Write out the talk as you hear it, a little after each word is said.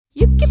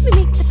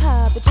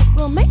The trick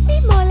will make me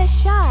more or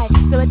less shy.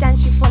 So I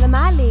dance, you follow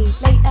my lead.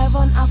 Later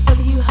on, I'll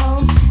follow you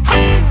home.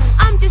 Hey,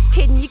 I'm just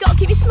kidding. You gotta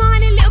keep your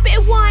smiling, a little bit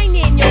of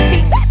whining. Your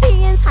feet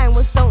rapping in time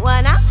with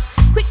someone out.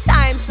 Quick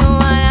time,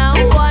 someone out.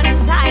 One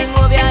time,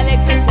 move your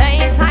legs the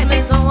same time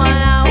as someone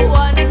out.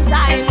 One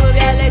time, move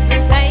your legs the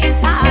same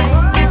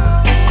time.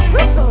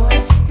 Rude boy,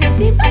 this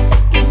seems like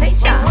second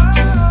nature.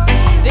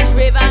 This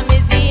rhythm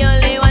is the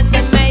only one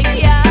to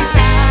make ya.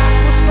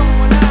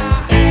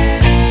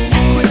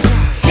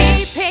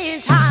 Keep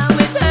his hand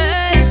with the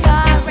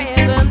ska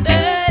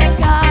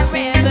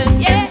rhythm,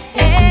 yeah.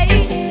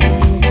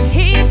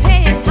 Keep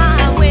his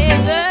hand with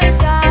the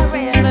ska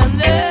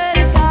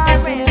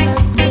rhythm,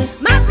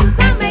 My boots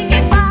are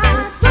making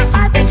fast, my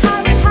eyes are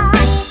high.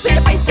 Put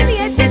your face in the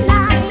air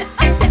tonight, step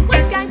by step,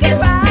 what's gonna get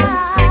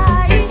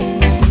right?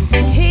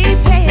 Keep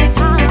his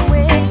hand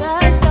with the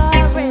ska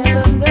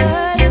rhythm,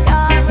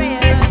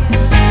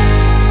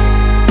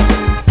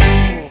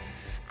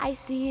 I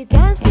see you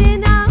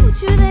dancing out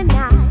through the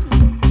night,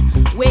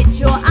 with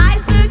your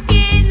eyes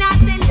looking at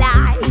the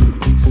light.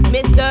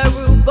 Mr.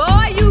 Rude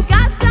Boy, you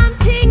got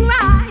something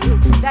right.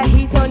 That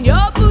heat on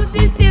your boots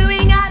is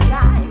doing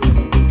alright.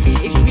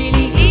 It's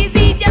really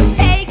easy, just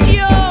take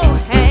your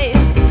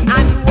hands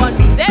and one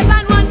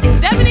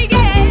step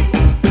again.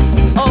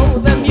 Oh,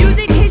 the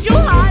music hits your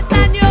heart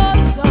and your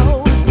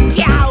soul.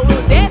 Ska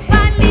will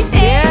definitely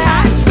take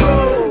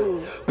control.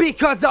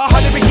 Because the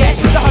harder it gets,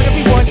 the harder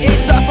we want.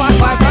 It's a 5-5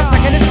 rounds,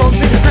 cracking this phone,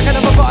 cracking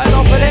up a bottle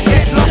off, but let's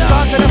get lost,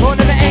 stars in the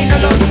morning, it ain't a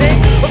long tick.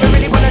 What we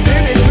really wanna do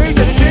is groove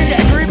to the tune,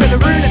 get a groove in the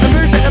room, and the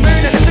moves at the moon,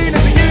 and as soon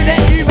as we do that,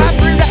 you have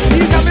proved that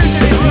you can move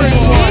to this room.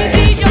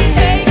 Easy, just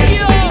take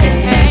your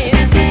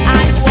hands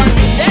and one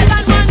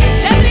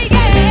step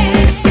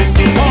again.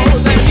 Oh,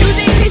 the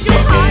music hits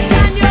your heart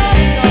and your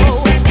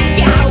soul.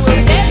 Ska will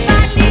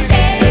definitely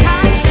take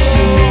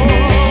control.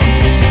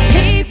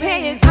 Keep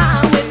his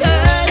hand with the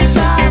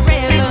ska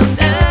rhythm,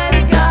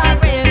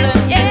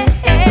 yeah.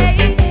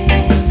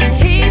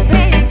 Keep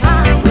his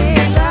hand with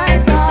the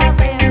ska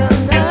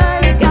rhythm,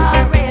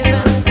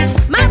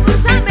 My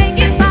boots are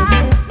making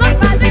fast, my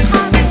eyes are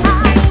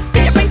high.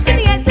 Put your face in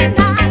the air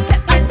tonight,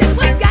 step by step,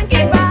 what's gonna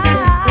get right?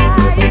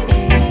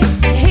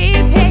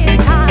 Keep his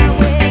hand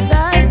with the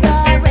ska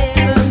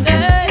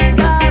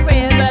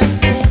rhythm,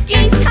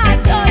 guitar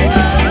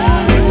solo. Keep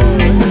his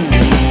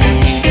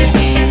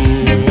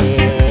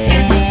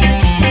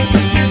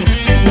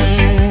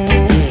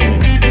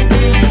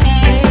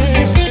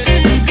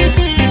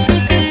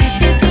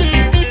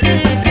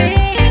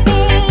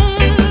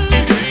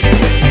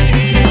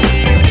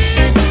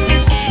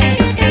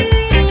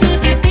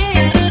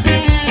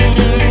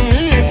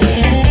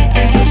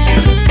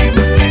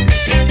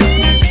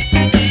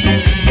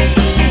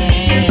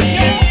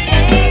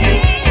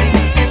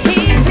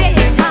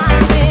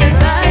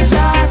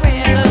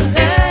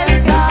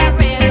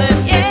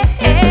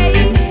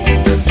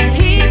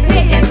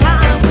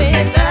hand with the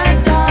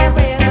ska rhythm, yeah. Keep his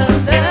hand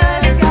with the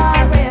ska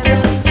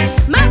rhythm,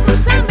 My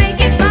boots are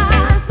making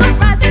fast, my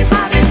eyes are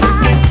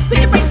high. Put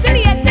your face in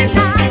the air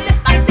tonight,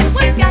 step by step,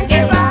 what's gonna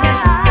get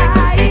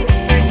right?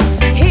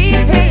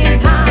 Keep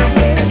his hand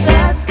with the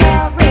ska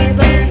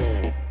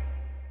rhythm.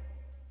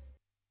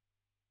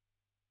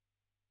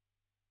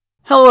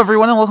 Hello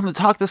everyone and welcome to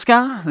Talk the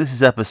Ska. This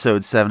is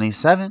episode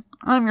 77.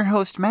 I'm your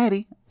host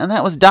Maddie, and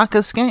that was Daka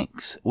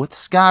Skanks with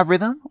Ska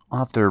Rhythm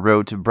off their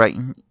Road to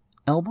Brighton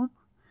album.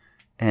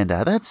 And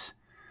that's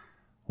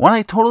one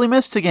I totally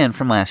missed again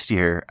from last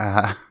year.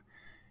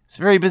 It's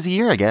a very busy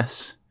year, I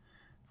guess.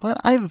 But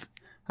I've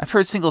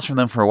heard singles from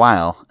them for a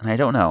while, and I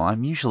don't know.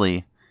 I'm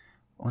usually,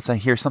 once I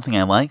hear something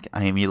I like,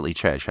 I immediately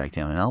try to track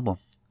down an album.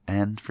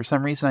 And for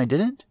some reason I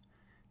didn't.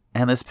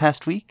 And this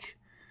past week,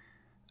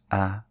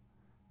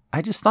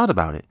 I just thought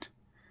about it,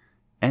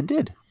 and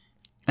did,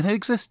 and it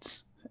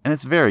exists, and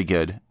it's very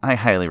good. I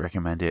highly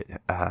recommend it.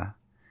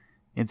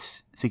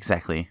 It's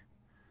exactly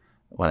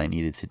what I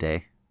needed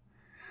today.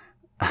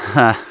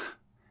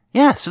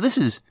 Yeah, so this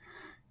is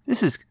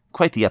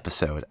quite the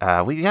episode.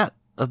 We got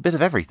a bit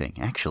of everything,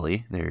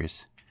 actually.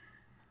 There's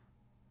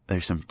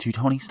some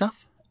two-tone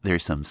stuff,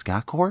 there's some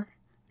ska core,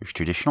 there's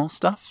traditional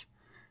stuff,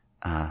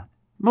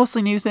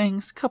 mostly new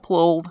things, a couple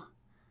old,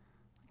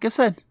 like I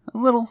said, a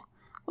little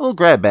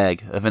grab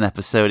bag of an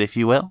episode, if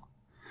you will.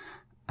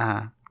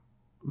 But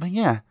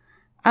yeah,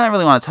 I don't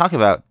really want to talk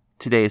about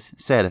today's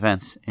sad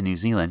events in New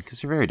Zealand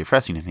because they're very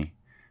depressing to me.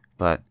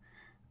 But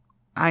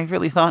I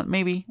really thought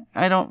maybe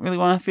I don't really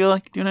want to feel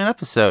like doing an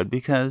episode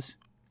because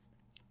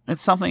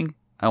it's something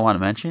I want to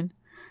mention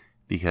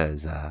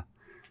because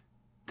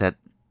that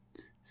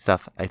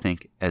stuff, I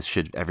think, as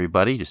should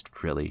everybody,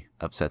 just really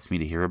upsets me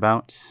to hear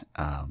about,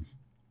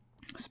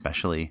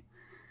 especially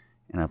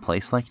in a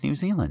place like New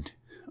Zealand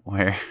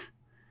where,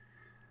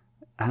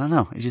 I don't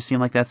know, it just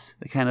seemed like that's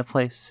the kind of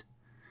place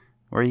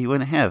where you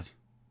wouldn't have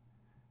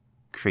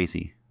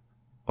crazy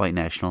white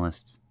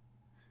nationalists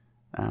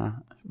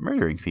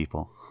murdering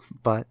people,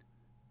 but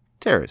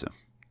terrorism.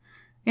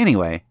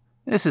 Anyway,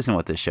 this isn't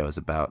what this show is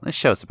about. This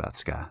show is about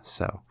ska.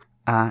 So,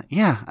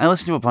 yeah, I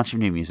listened to a bunch of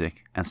new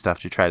music and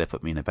stuff to try to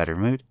put me in a better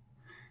mood.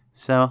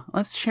 So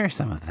let's share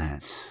some of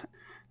that.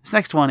 This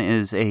next one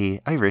is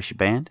a Irish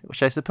band,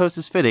 which I suppose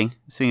is fitting,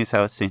 seeing as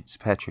how it's St.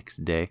 Patrick's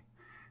Day,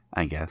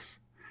 I guess.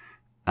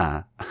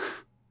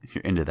 If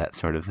you're into that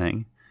sort of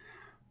thing.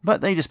 But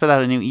they just put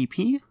out a new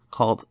EP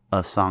called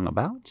A Song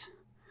About.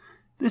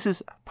 This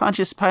is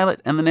Pontius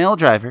Pilate and the Nail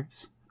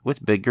Drivers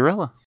with Big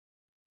Gorilla.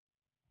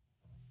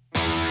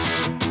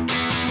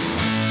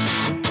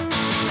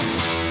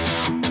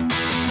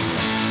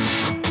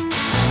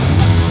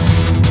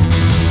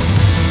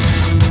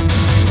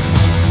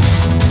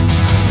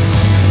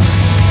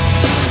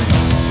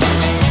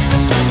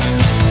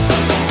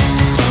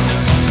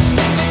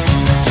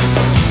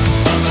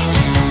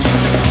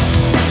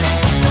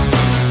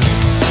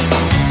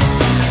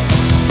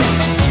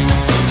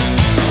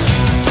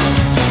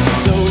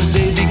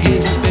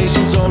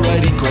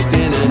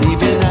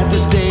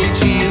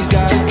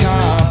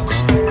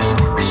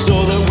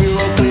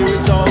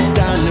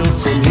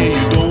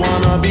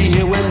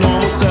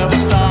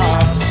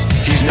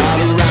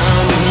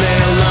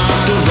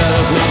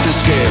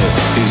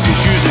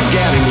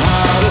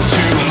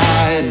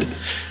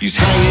 He's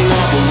hanging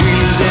off a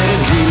wheel, is it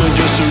a dream or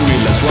just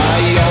surreal? That's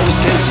why he always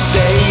tends to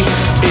stay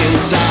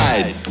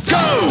inside.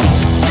 Go!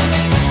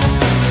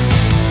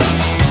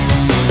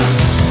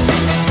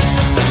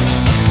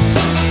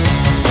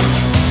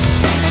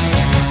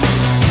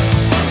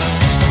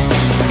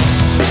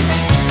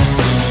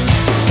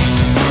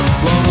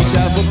 Brought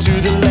himself up to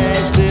the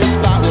ledge,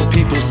 despite what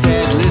people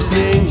said.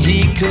 Listening,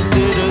 he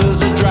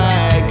considers a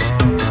drag.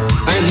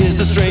 And here's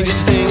the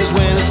strangest thing is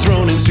when they're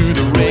thrown into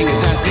the ring,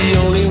 is that's the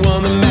only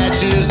one that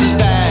matches his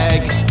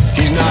bag.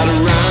 He's not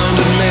around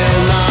and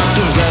male, not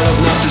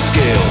developed, not to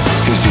scale.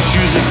 His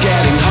issues are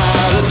getting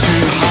harder to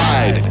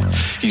hide.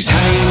 He's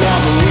hanging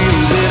off a wheel,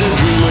 is it a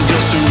dream or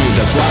just surreal?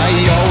 That's why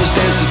he always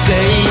tends to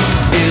stay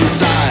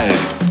inside.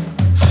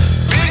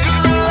 Big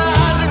Gorilla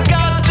hasn't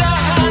got to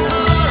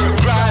handle or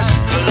grasp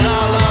an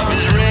all of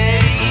his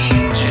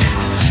rage.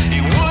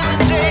 He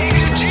wouldn't take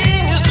a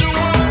genius to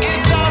work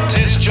it out,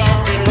 it's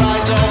jumping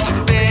right off the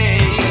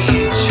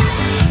page.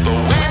 But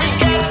when he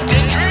gets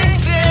the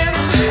drinks in,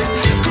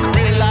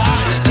 Gorilla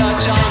is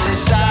touch on his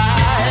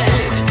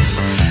side.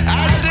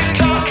 As the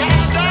clock can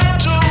start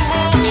to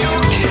move, you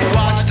can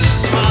watch the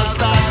smile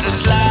start to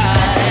slide.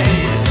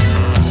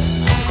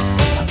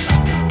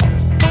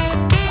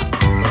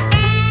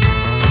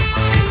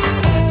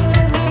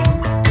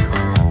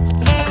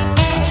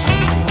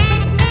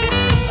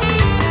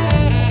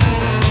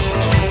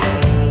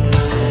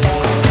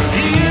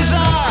 He's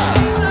a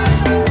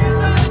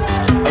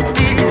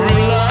big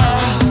gorilla.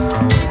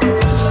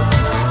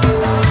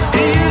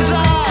 He's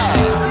a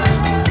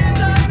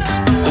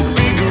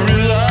big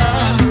gorilla.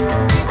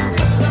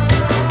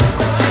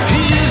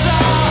 He's a big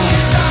gorilla.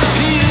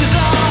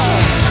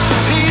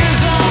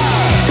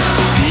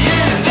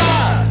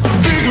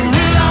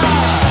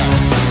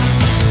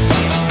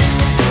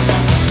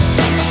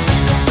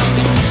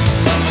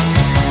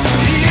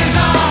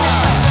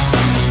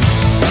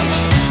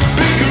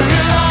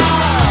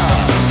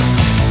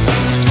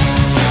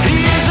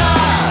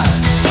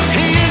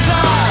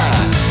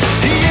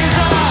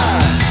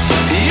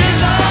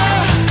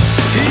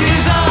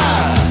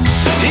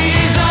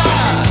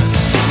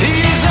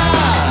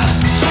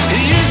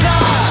 He's a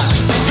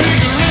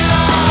big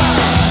gorilla.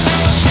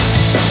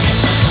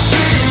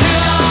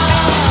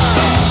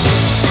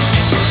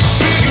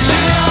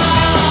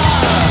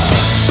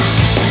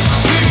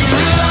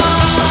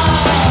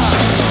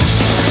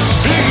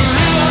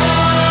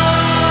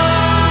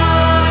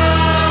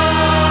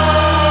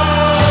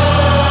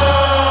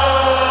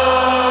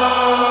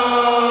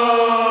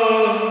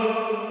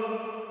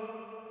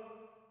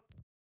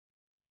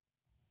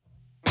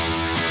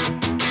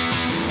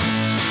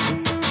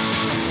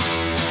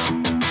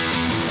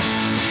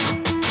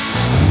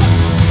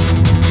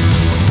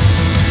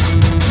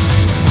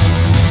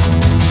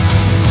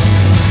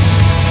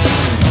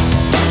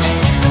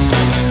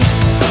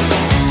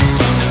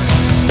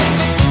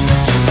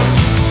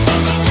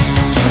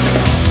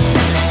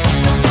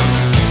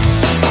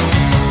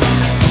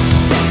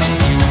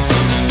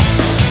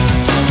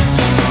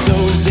 So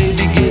his day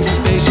begins, his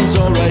patience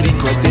already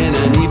quite thin,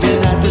 and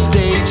even at the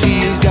stage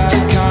he has got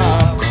it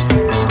copped.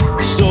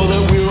 So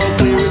that we're all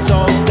clear, it's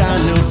all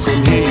downhill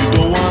from here. You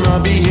don't wanna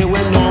be here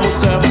when normal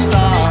service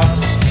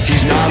stops.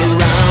 He's not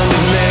around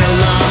and male,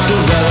 not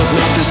developed,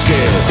 not to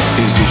scale.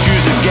 His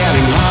issues are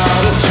getting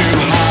harder to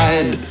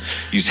hide.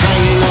 He's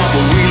hanging off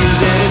a wheel,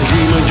 is it a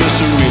dream or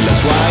just surreal?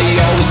 That's why he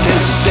always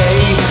tends to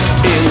stay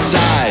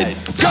inside.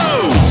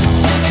 Go!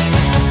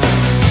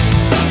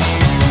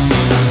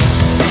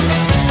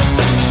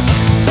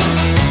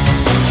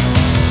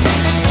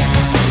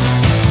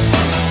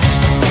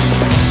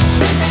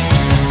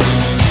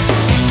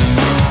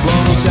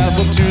 Brought himself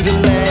up to the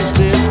ledge,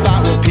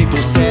 despite what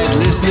people said.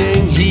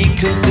 Listening, he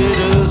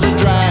considers a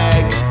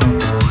drag.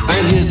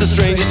 And here's the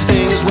strangest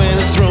thing is when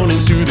they're thrown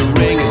into the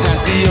ring, is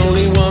that's the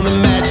only one that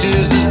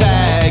matches his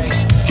bag.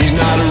 He's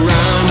not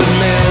around and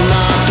male,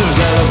 not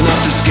developed,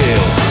 not to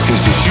scale.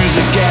 His issues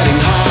are getting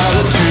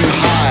harder to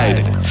hide.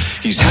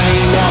 He's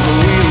hanging off a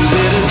wheel, Is it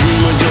a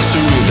dream or just a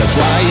ruse? That's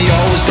why he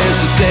always tends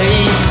to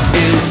stay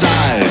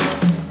inside.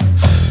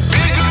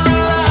 Big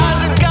gorilla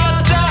hasn't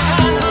got a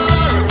handle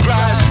or a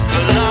grasp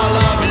on all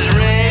of his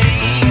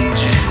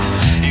rage.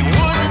 It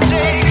wouldn't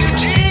take a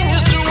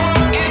genius to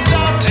work it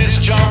out. It's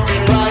jumping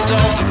right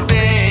off the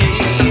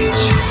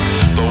page.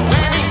 But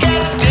when he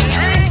gets the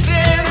drinks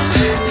in,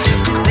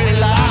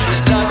 gorilla has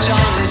touch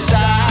on his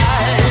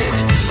side.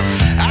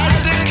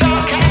 As the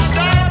clock has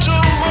started to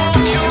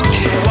move, you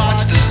can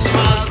watch the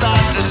smile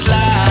start to slide.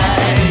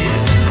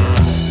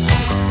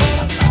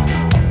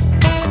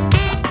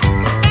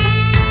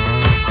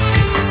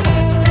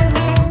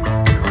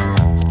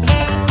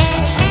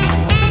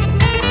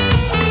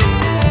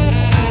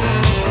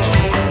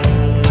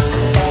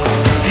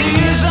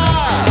 He's a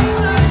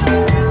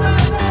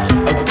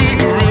big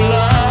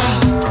gorilla.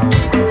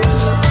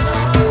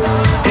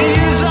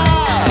 He's a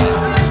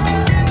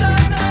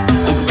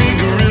big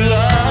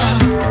gorilla.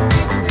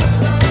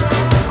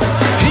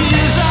 He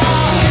is a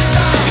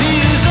big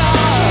gorilla.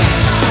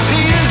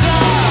 He is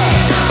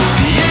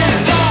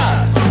a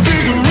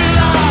big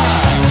gorilla.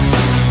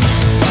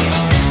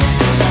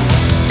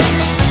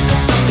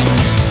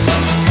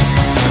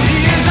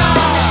 He is a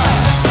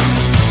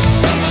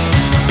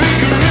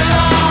big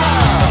gorilla.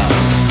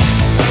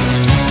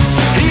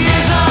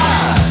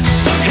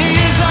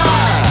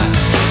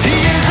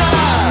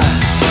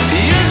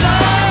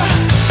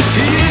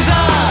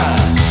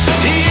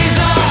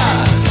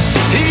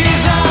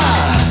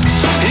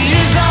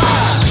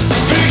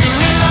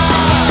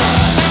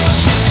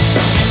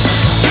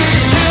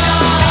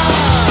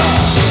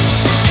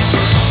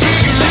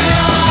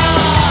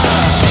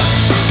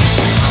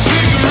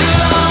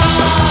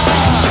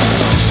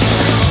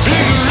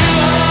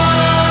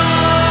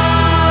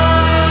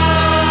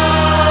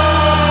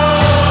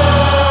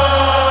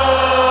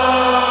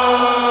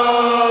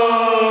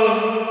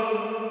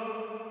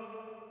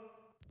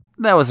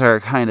 That was our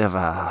kind of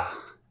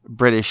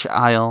British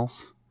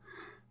Isles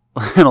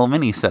little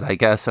mini set, I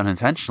guess,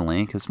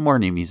 unintentionally, because more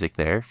new music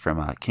there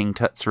from King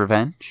Tut's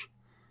Revenge,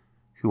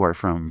 who are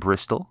from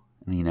Bristol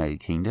in the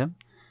United Kingdom,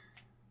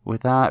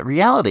 with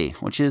Reality,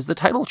 which is the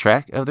title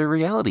track of their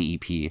Reality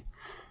EP,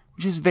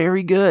 which is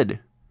very good.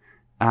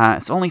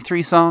 It's only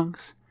 3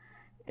 songs.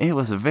 It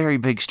was a very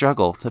big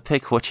struggle to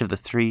pick which of the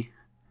 3.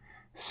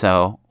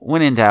 So,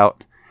 when in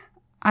doubt,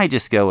 I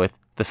just go with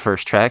the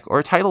first track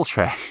or title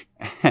track.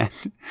 And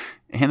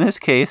in this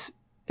case,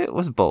 it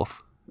was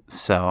both.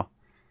 So,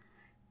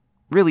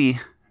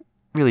 really,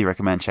 really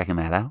recommend checking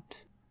that out.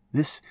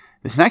 This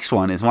next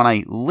one is one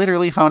I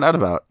literally found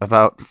out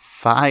about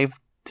 5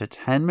 to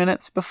 10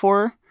 minutes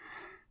before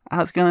I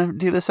was going to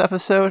do this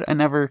episode. I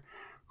never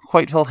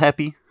quite felt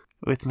happy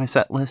with my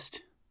set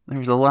list. There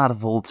was a lot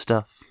of old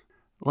stuff,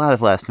 a lot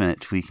of last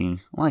minute tweaking.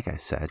 Like I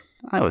said,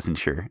 I wasn't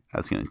sure I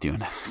was going to do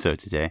an episode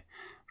today,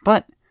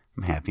 but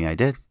I'm happy I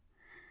did,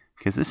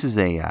 because this is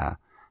a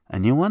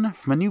new one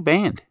from a new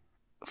band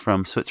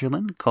from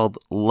Switzerland called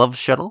Love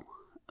Shuttle.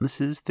 This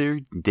is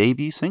their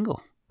debut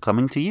single,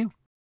 Coming to You.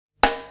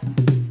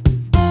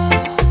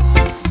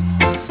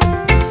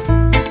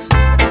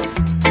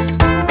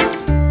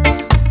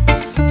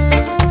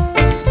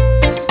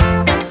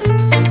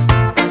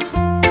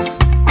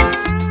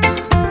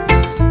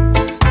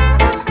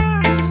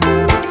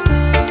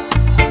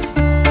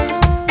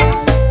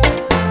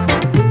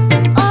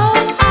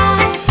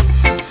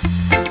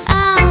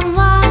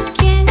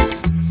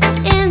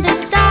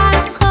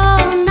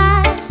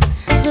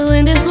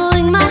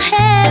 My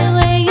head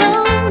away,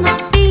 oh, my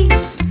feet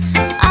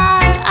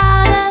are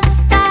out of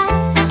style.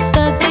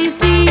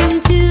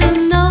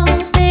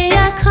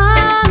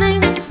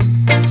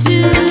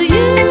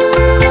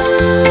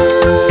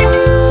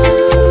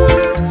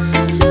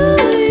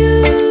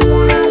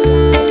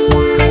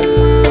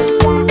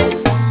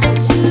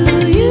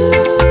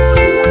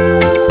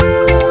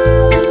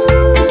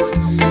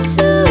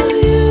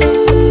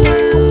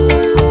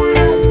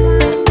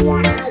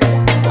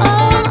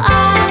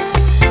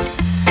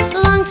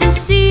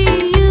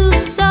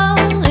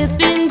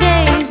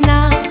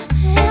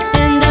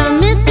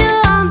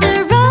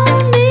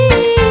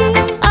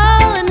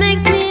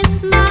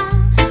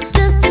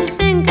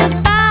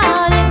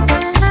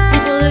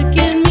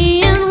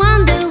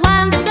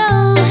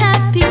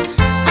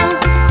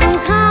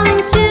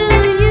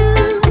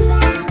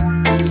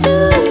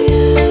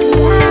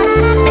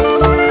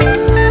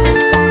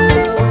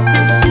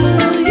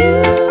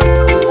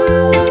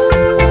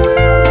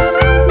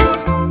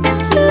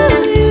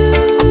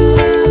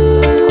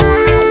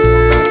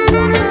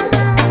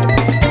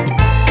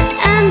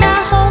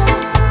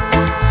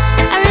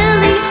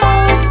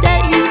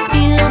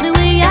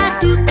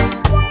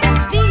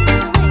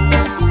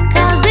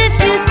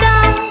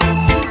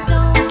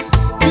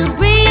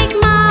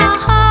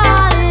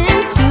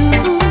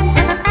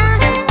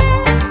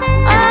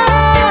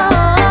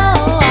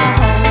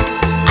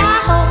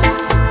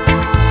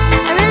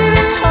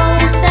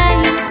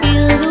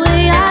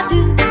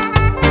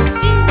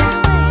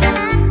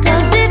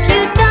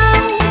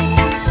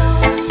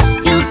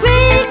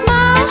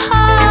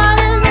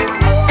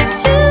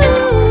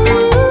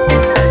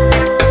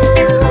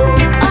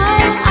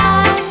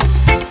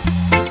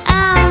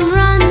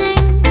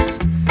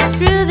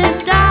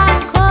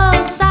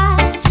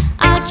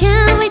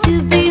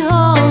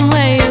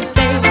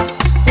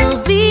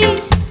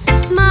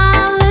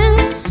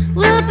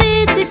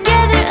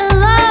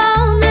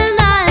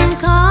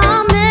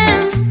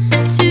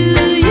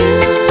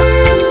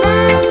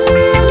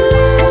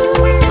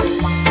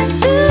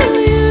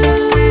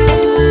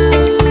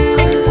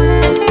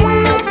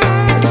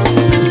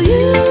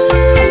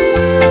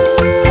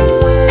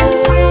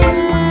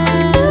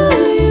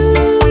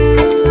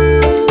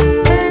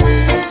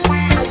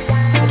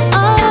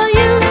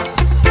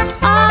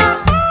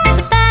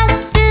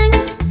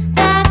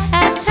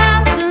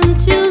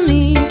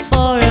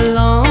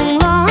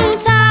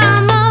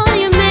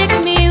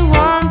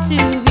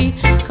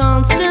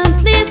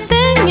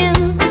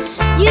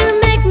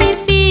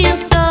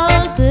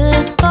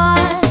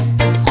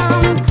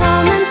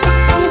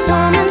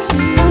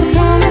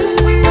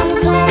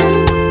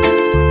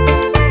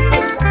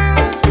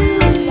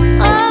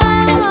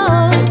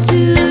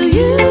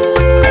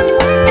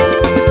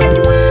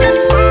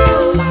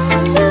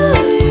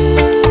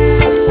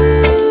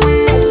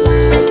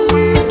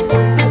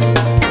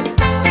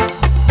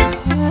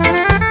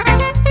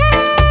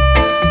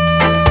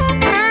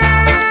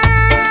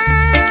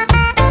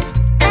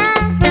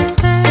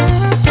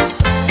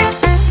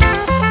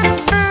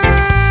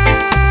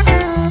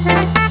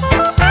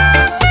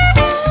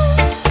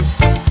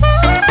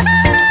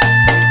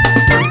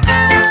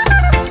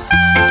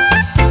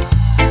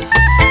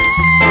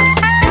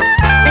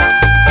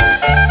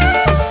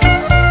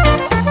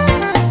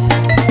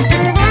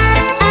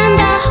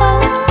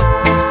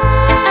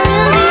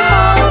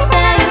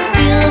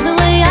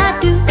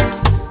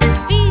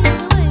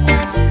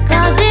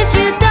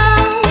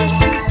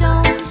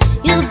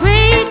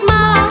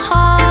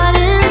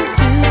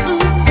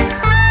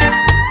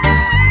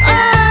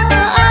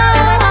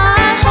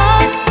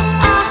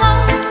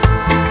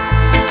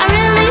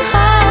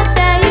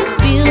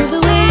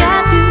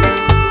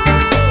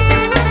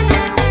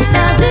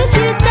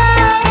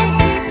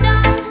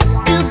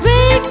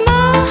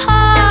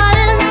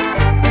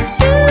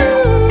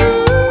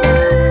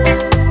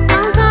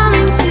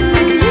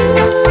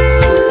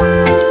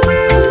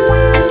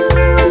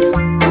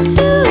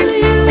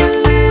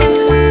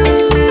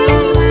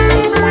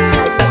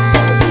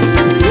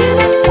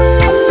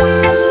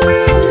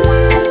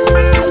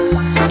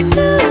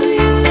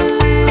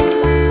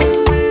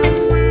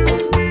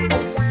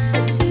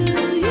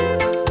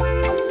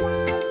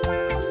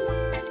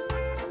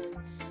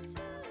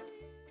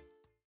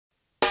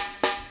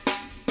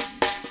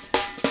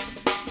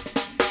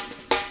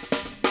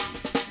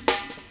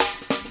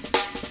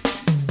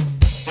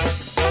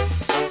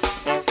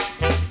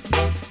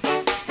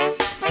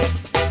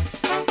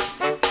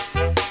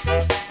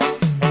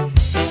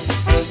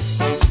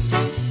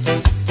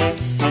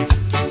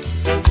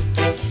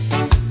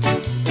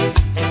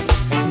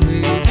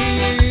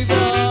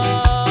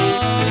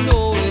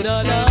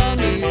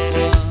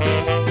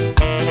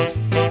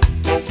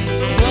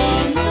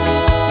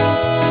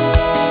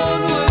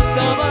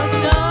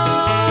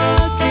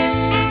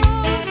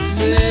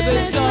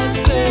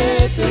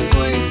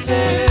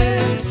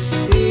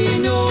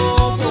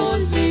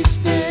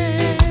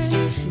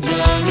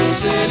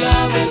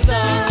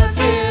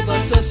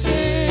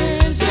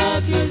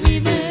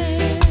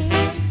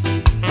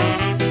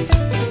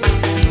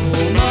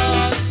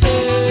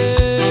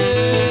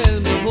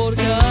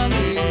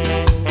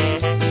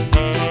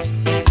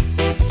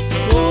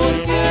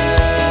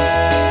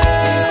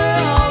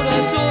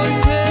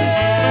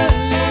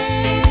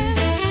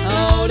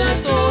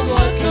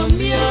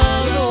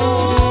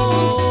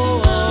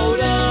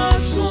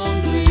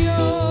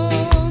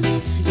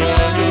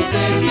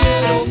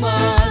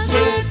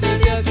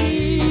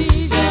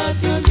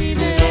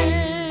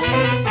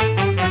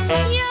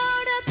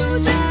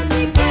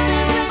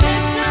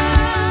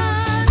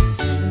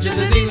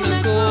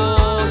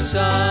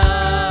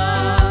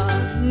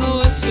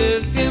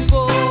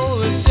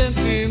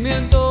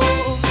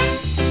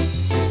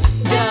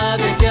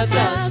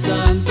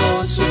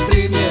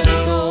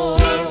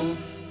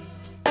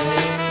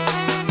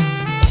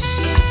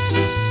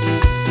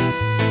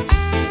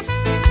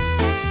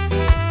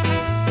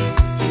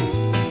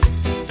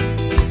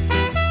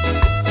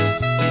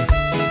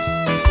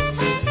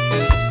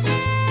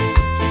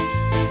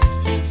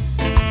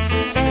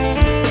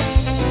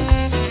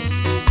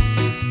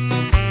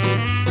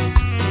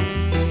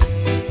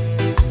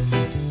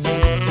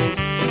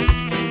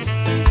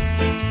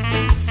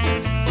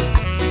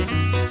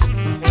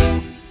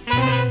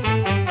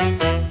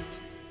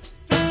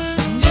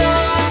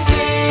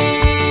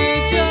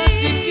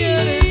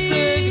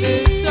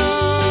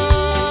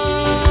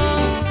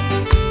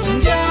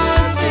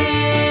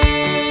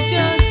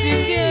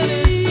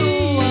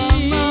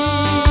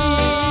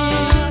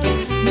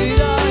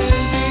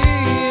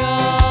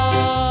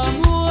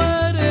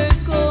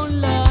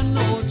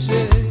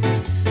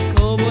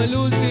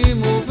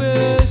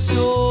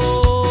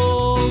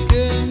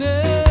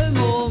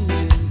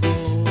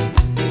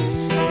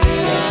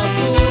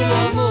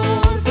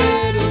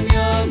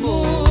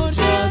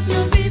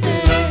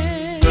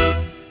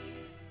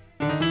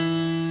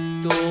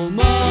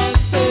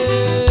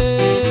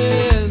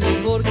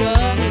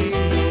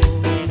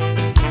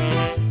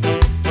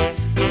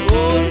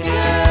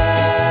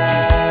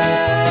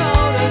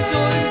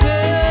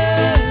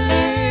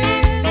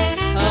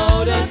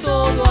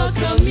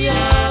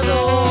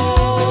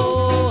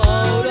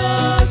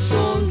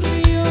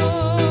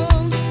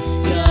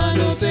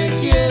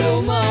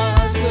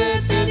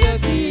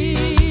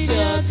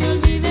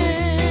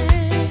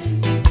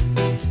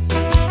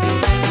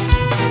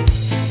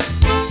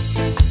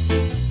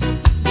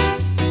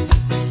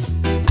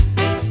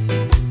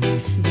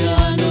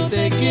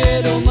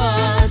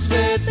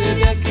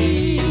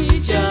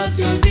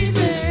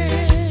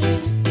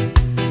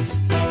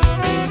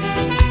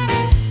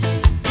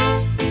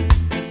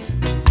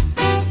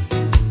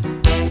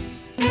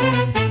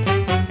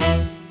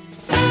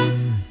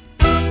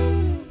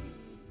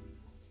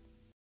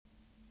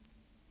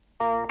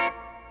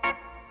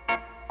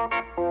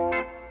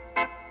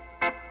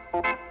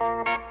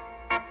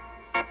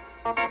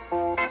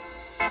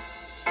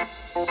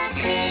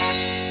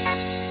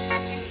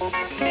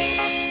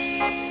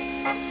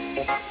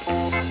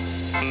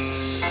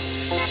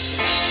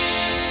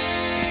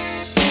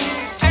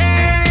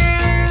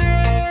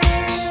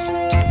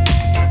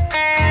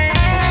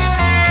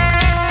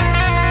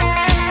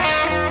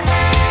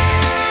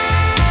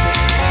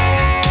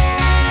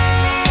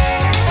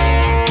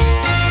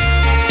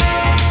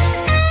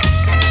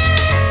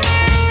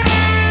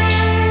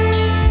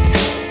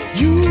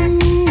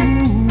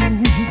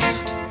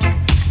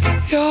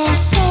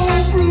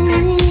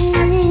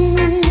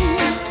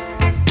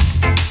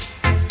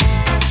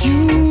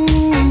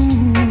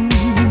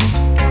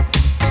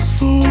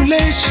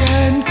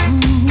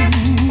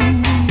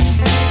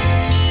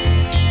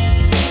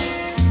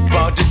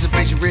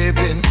 Participation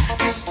ribbon,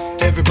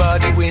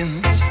 everybody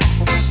wins.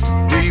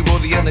 We wore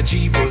the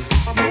unachievers,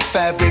 no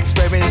fabrics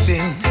wearing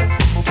thin.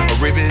 A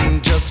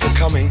ribbon just for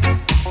coming,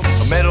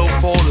 a medal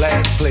for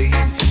last place,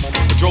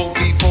 a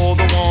trophy for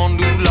the one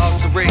who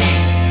lost the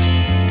race.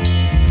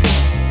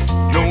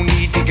 No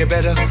need to get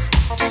better,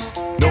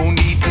 no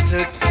need to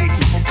succeed,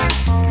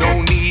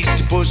 no need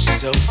to push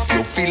yourself,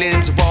 your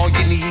feelings are all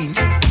you need.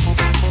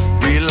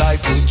 Real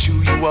life will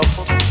chew you up,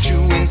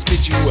 chew and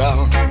spit you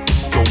out.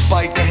 Don't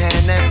bite the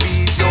hand that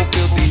feeds your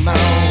filthy mouth.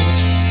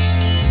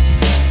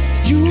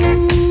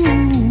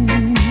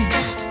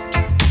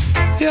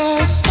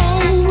 You're so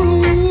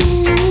rude.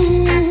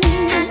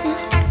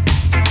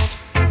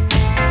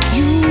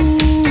 You,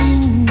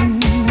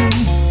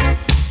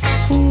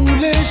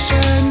 foolish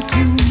and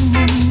cruel.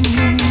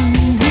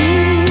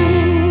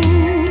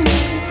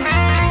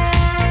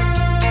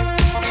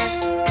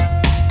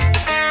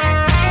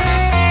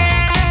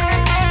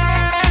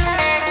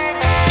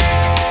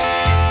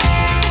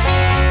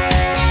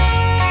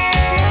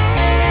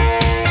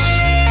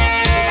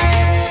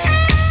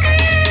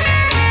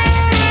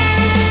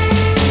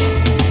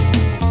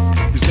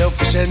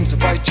 Sense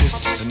of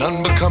righteous and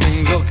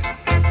unbecoming look.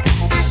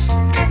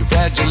 You're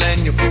fragile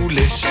and you're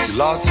foolish, you're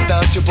lost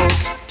without your book.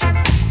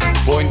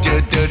 Point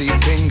your dirty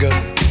finger,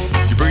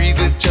 you breathe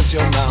with just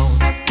your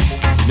mouth.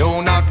 You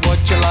know not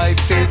what your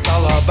life is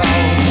all about.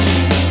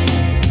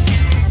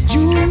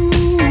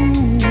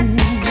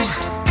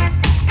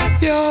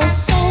 You're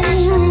so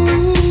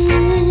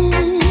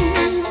rude.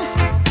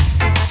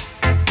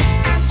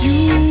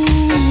 You,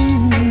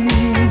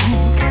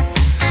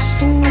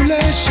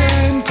 foolish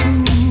and cruel.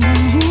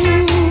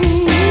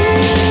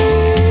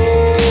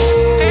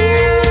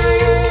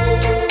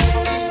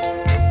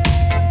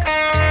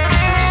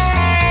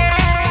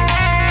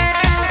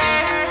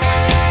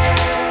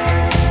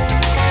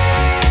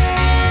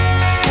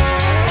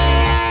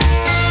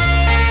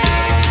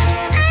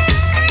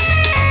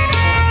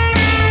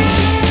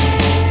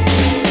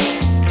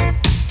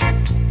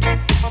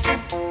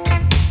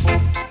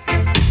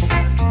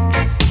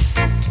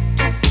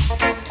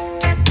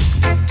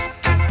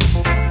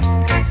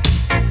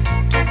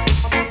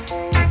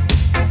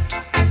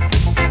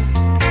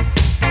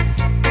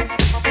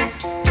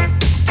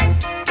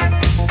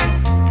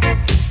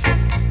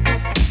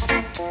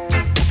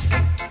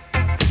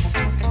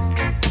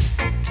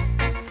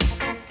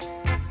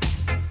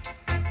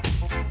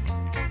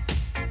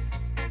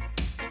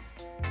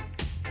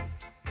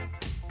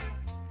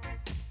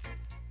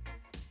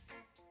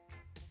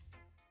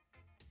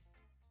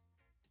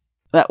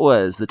 That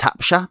was the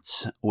Top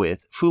Shots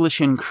with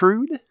Foolish and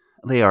Crude.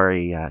 They are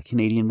a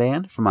Canadian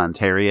band from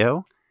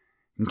Ontario.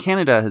 And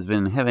Canada has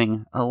been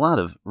having a lot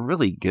of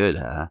really good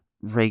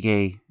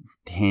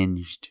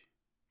reggae-tinged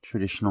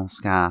traditional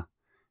ska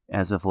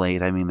as of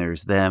late. I mean,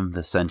 there's them,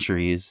 The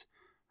Centuries,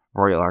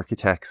 Royal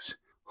Architects.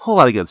 A whole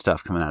lot of good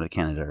stuff coming out of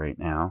Canada right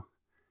now.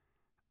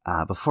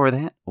 Before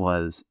that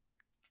was,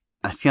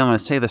 I feel I'm going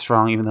to say this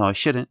wrong even though I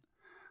shouldn't,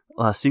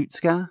 La Suite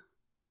Ska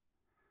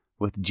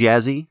with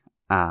Jazzy,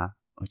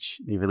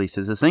 which they released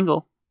as a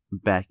single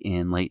back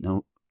in late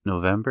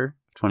November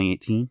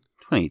 2018.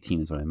 2018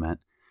 is what I meant.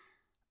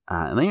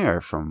 And they are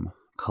from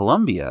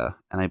Colombia,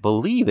 and I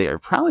believe they are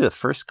probably the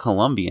first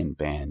Colombian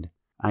band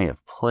I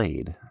have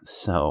played.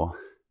 So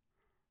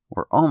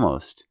we're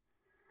almost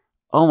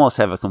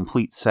have a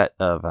complete set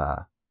of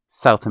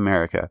South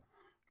America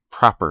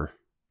proper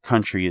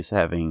countries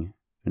having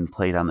been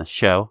played on the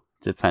show,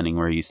 depending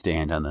where you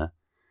stand on the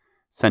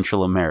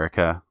Central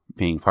America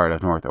being part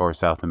of North or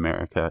South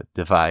America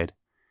divide.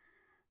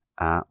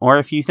 Or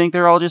if you think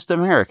they're all just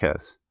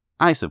Americas.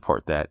 I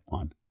support that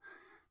one.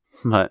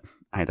 But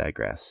I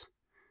digress.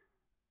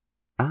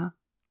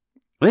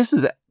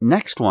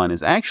 Next one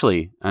is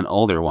actually an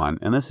older one,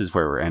 and this is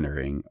where we're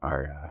entering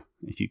our,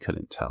 if you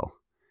couldn't tell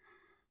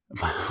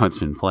what's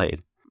been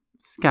played,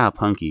 ska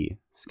punky,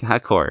 ska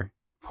core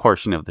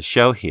portion of the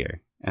show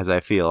here, as I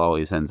feel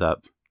always ends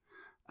up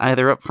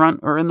either up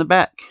front or in the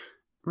back,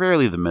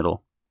 rarely the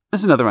middle.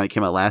 This is another one that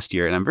came out last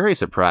year, and I'm very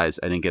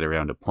surprised I didn't get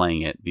around to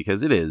playing it,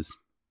 because it is,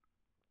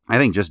 I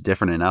think, just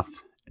different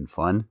enough and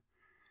fun.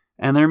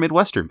 And they're a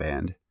Midwestern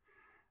band.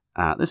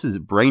 This is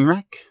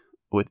Brainwreck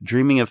with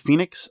Dreaming of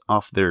Phoenix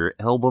off their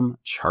album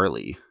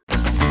Charlie.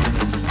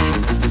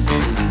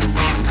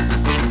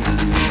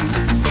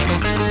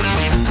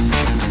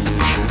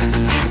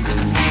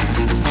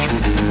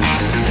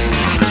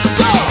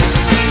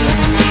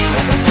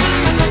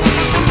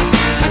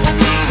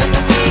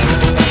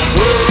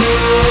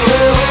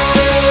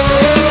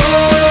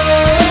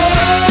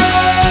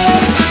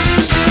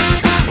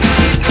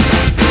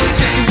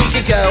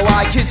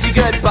 Kiss you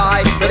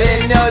goodbye, but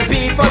didn't know it'd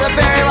be for the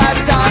very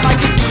last time. I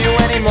can see you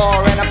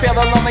anymore, and I feel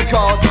the lonely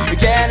cold.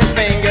 Again, his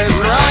fingers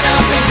run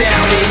up and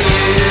down, and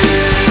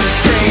you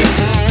scream,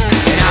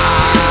 and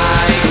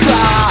I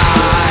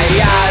cry.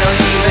 I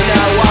don't even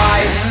know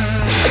why.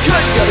 I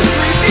couldn't go to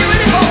sleep even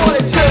if I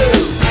wanted to.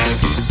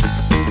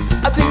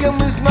 I think I'm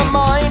losing my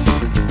mind.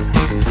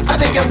 I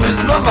think I'm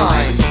losing my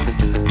mind.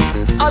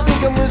 I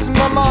think I'm losing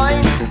my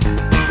mind.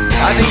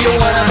 I think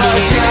you're one of a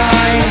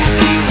kind.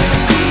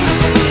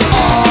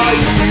 Are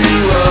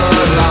you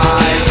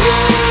alive?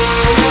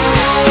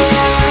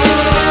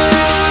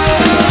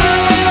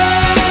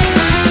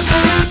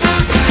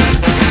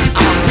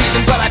 I'm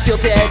breathing but I feel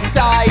dead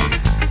inside.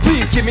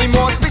 Please give me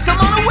more space, I'm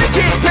on a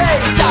wicked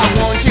pace. I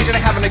won't change and I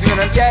haven't agreed on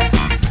it yet.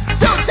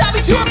 So tie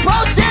me to a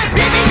post and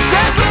beat me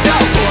senseless. So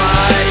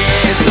what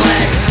is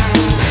left?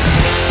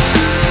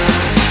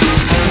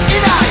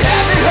 And I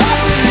haven't heard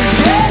from you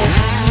yet.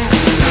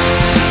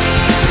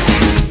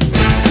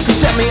 You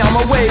sent me on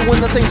my way when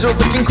the things are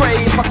looking great.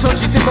 If I told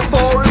you this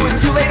before, it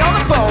was too late on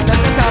the phone. That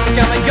the time is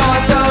come and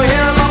gone. So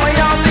here I'm on my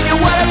own, thinking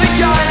what have I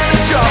begun, and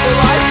it's trouble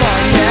I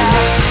find, yeah.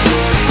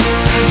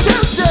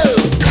 Too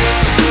soon.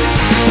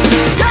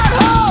 Is that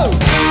home?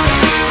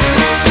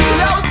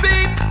 That was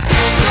me.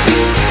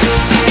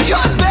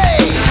 Could be.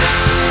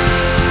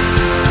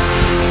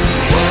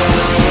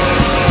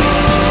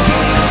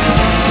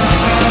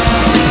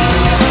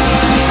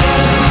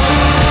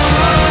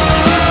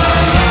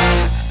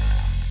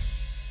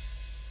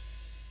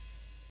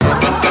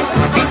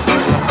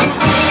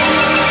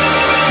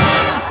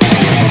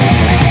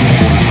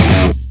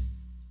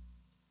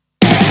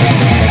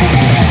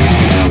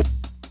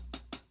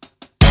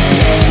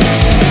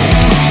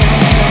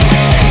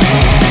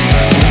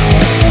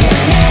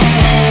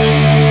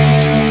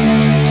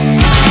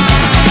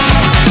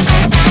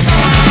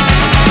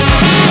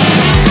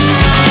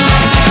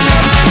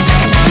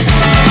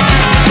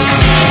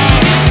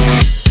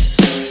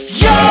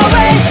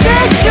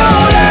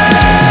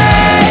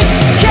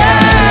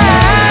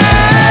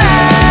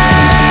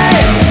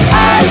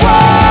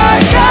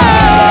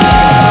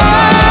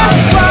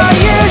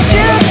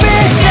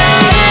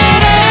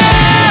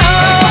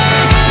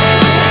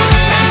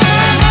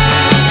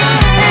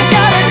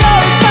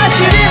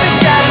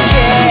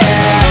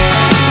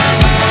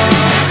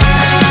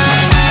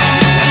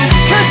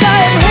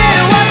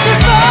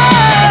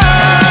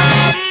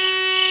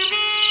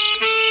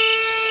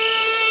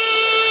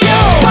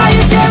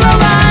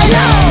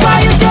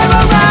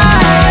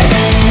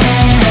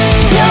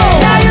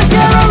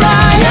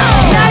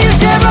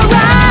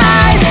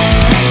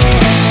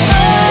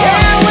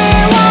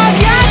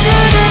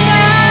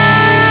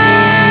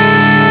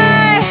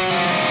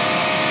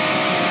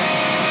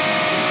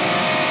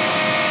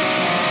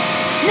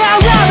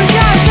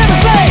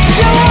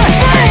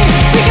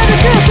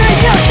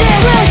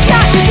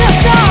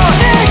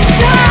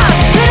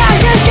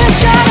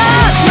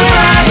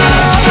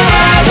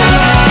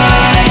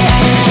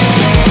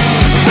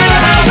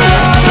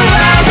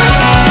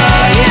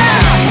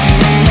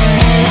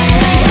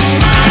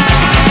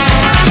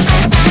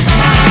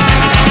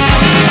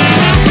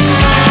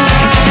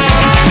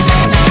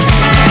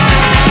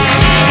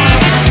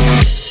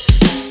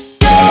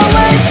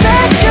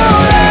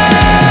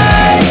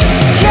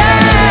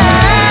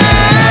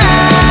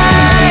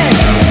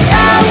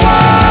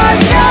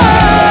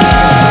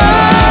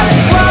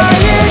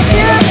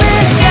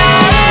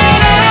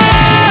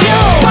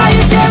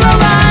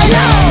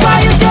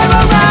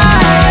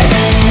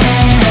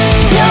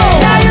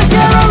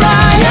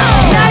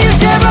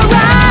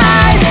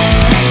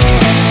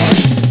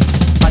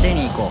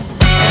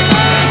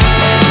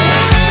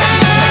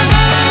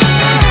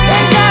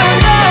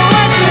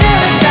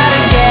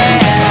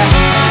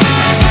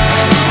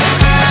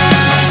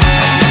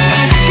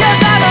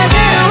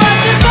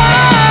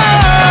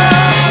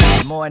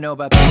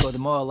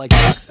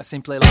 I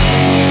simply like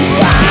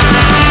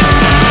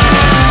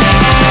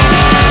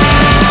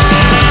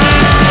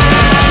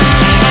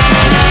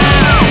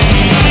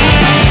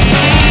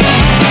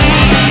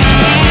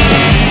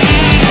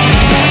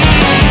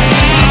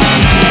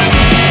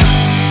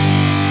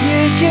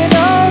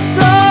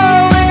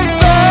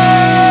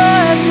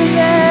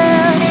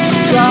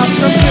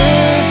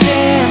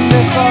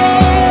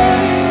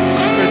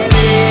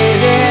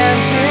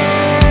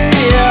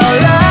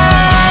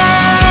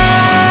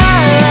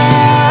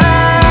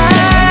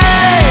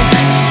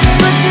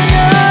But you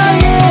know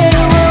you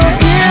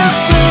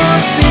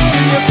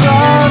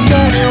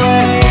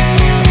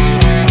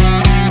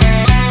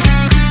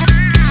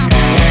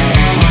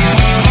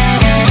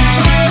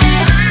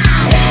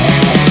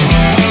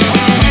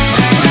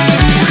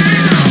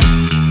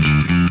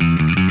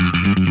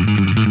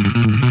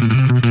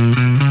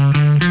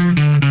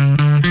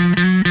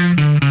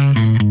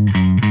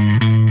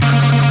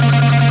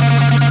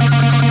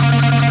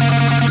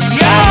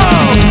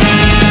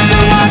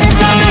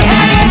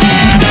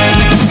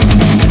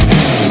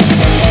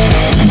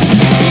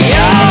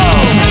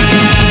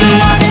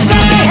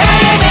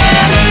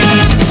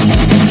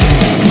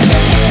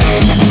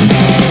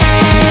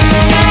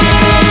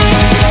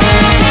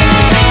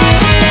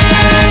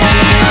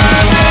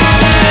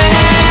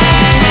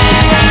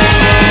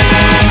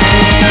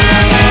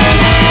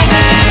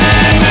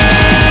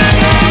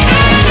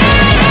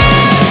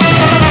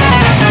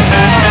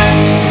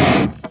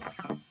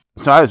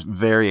So I was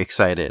very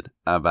excited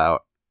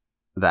about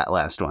that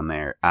last one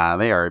there.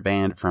 They are a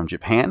band from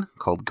Japan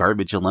called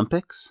Garbage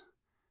Olympics.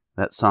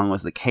 That song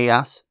was The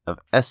Chaos of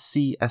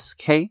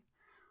SCSK,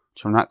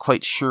 which I'm not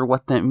quite sure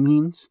what that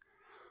means,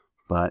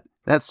 but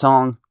that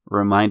song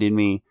reminded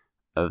me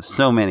of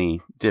so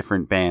many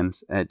different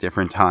bands at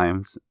different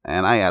times,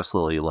 and I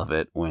absolutely love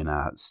it when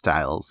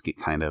styles get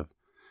kind of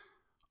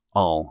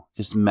all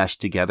just meshed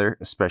together,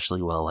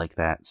 especially well like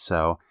that.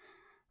 So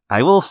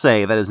I will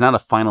say that is not a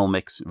final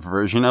mix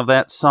version of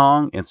that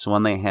song. It's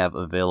one they have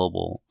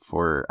available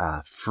for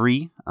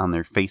free on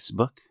their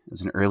Facebook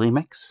as an early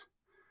mix.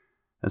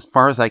 As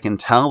far as I can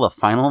tell, the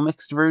final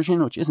mixed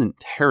version, which isn't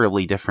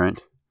terribly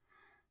different,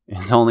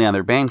 is only on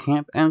their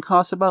Bandcamp and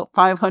costs about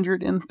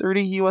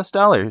 $530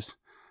 US.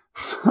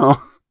 So,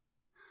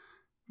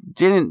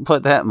 didn't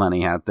put that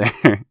money out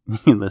there,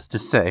 needless to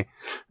say.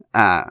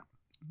 But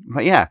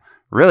yeah,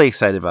 really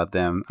excited about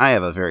them. I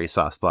have a very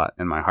soft spot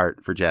in my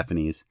heart for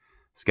Japanese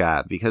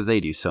ska because they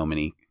do so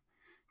many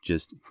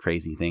just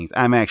crazy things.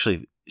 I'm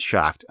actually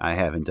shocked I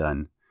haven't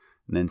done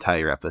an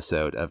entire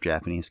episode of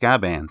Japanese ska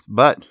bands,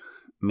 but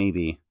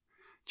maybe,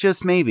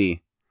 just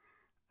maybe,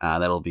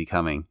 that'll be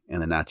coming in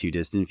the not too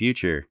distant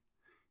future.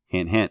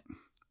 Hint, hint.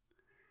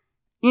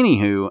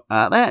 Anywho,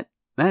 that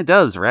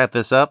does wrap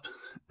this up.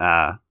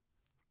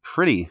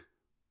 Pretty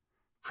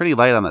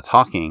light on the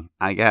talking,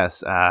 I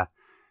guess.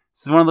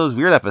 This is one of those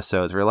weird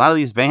episodes where a lot of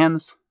these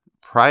bands,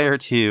 prior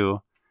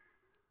to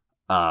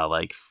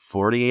like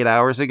 48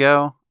 hours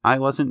ago, I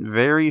wasn't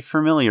very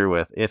familiar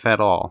with, if at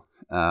all.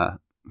 Other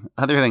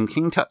than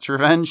King Tut's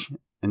Revenge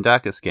and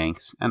Daka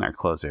Skanks and our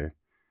closer.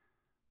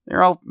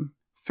 They're all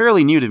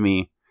fairly new to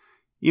me,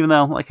 even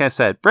though, like I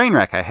said,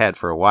 Brainwreck I had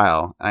for a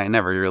while. I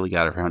never really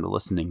got around to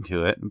listening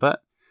to it,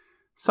 but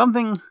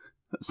something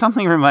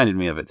reminded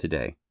me of it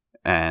today,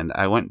 and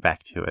I went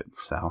back to it.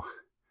 So,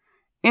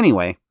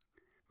 anyway,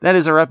 that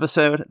is our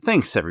episode.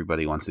 Thanks,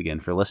 everybody, once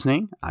again for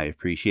listening. I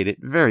appreciate it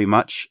very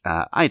much.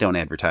 I don't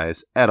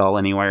advertise at all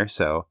anywhere,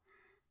 so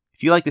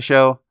if you like the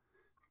show,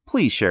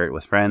 please share it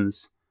with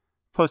friends.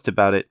 Post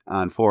about it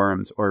on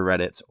forums or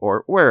Reddits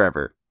or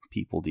wherever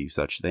people do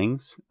such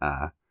things.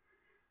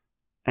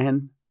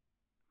 And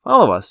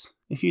follow us,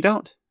 if you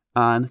don't,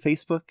 on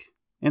Facebook,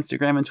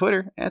 Instagram, and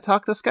Twitter at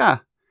Talk the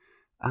Ska.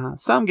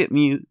 Some get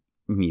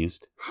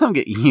some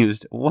get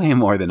used way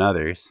more than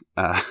others.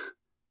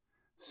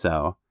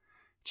 So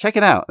check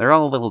it out. They're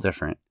all a little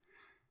different.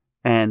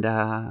 And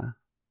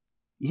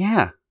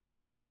yeah,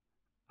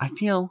 I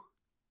feel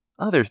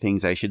other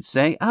things I should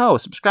say. Oh,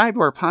 subscribe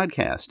to our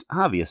podcast,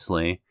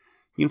 obviously.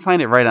 You can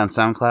find it right on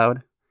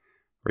SoundCloud,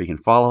 where you can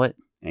follow it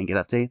and get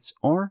updates,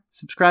 or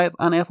subscribe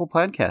on Apple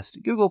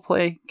Podcast, Google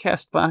Play,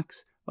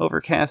 CastBox,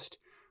 Overcast,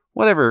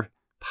 whatever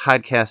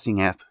podcasting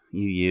app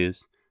you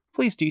use.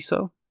 Please do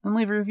so and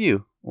leave a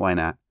review. Why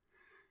not?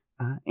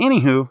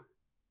 Anywho,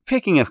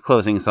 picking a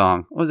closing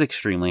song was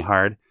extremely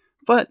hard,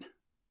 but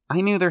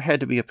I knew there had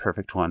to be a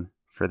perfect one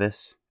for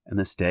this and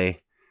this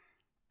day,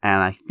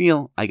 and I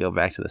feel I go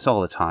back to this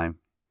all the time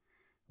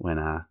when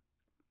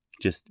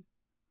just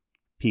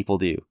people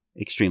do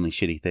extremely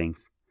shitty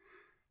things.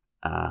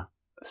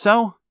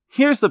 So,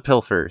 here's the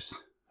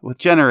Pilfers with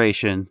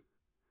Generation,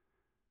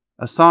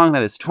 a song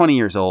that is 20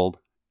 years old,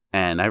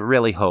 and I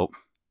really hope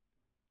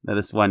that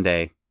this one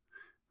day,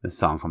 this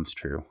song comes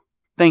true.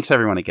 Thanks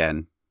everyone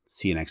again.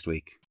 See you next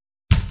week.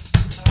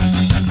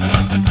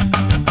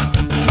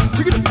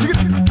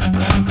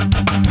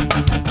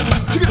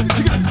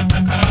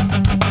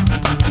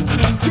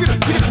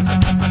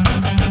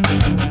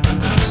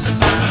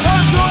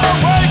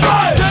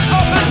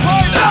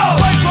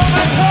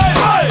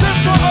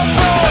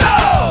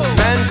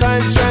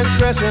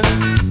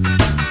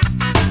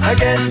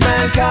 Against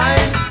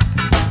mankind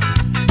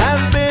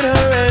have been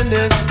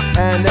horrendous,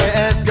 and they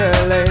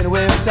escalate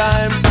with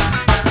time.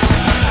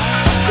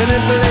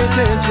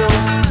 Manipulating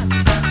truths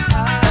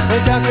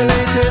and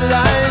calculated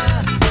lies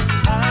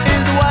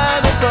is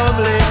why the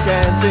public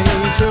can't see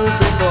truth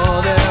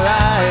before their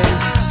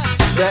eyes.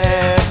 The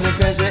ethnic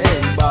cleansing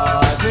in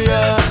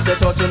Bosnia, they're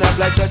torturing up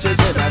like churches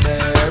in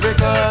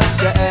America.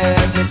 The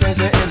ethnic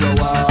cleansing in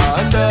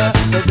Rwanda,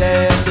 the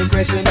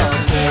desecration of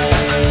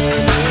synagogues.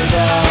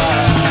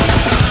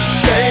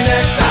 Say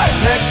next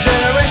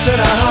generation,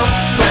 I hope.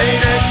 Pray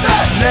next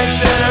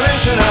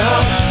generation, I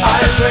hope.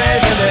 I pray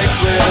the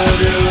next will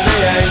do the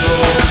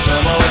angles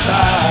from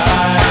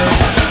outside.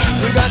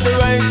 You got the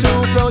right to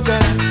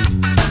protest,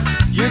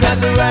 you got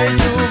the right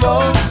to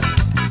vote.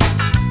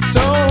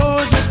 So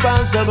who's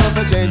responsible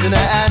for changing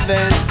the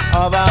advance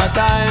of our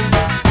times?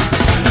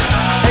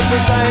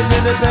 Exercise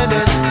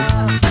independence,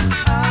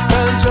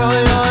 control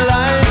your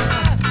life.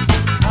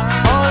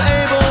 All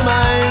able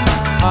minds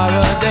are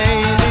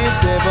ordained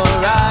civil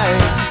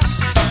rights.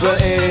 But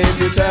if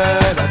you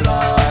turn a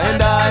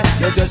blind eye,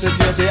 you're just as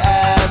guilty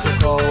as the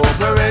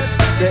culprits.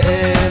 The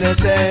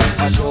innocent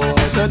are sure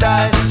to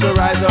die, so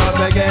rise up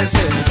against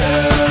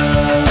injustice.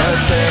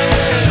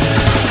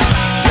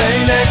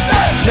 Say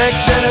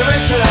next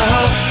generation, I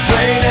hope.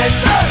 Pray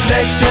next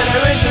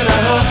generation, I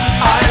hope.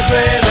 I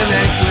pray the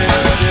next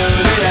will do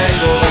the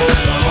angles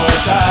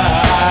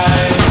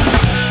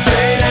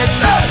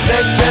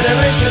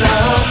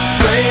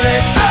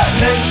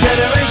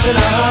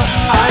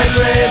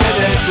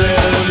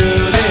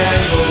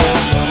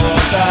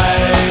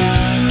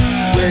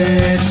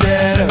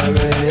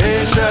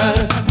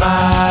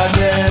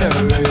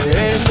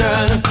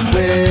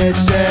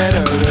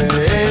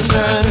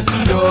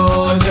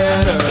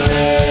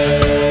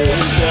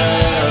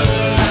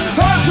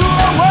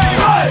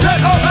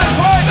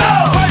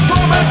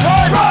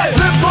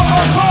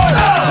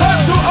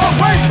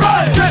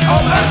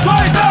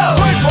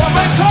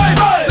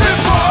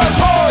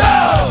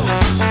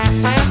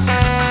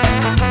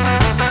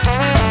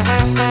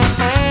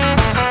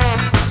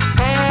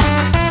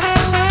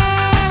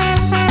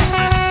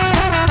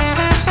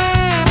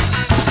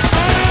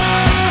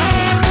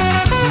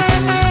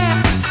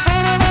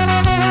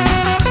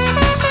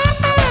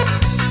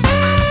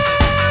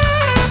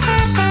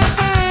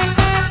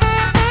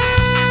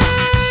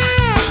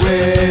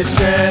Which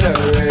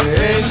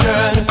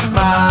generation?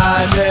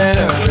 My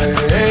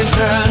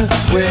generation.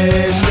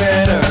 Which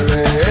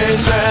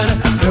generation?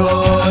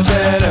 Your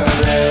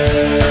generation.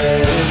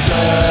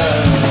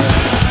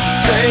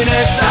 Say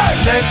next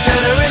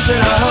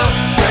generation,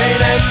 pray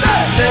next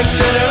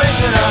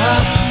generation,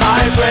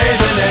 I pray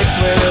the next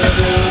will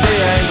do the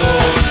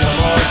angles from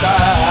all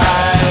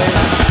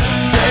sides.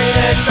 Say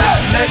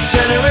next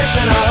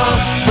generation,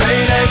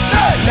 pray next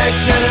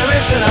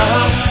generation,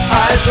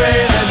 I pray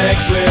the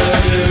next will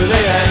do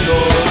the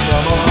angles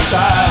from all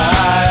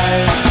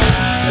sides.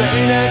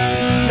 Say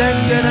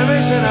next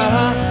generation,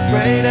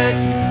 pray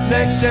next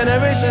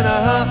generation,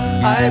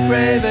 I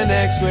pray the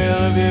next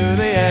will view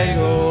the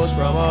angles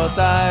from all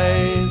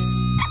sides.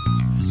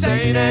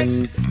 Say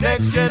next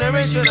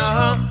generation,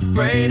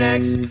 pray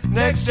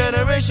next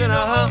generation,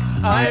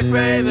 I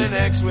pray the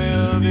next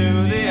will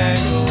view the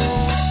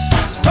angles.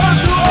 Time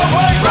to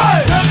awake,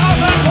 right, get up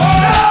and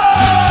fire!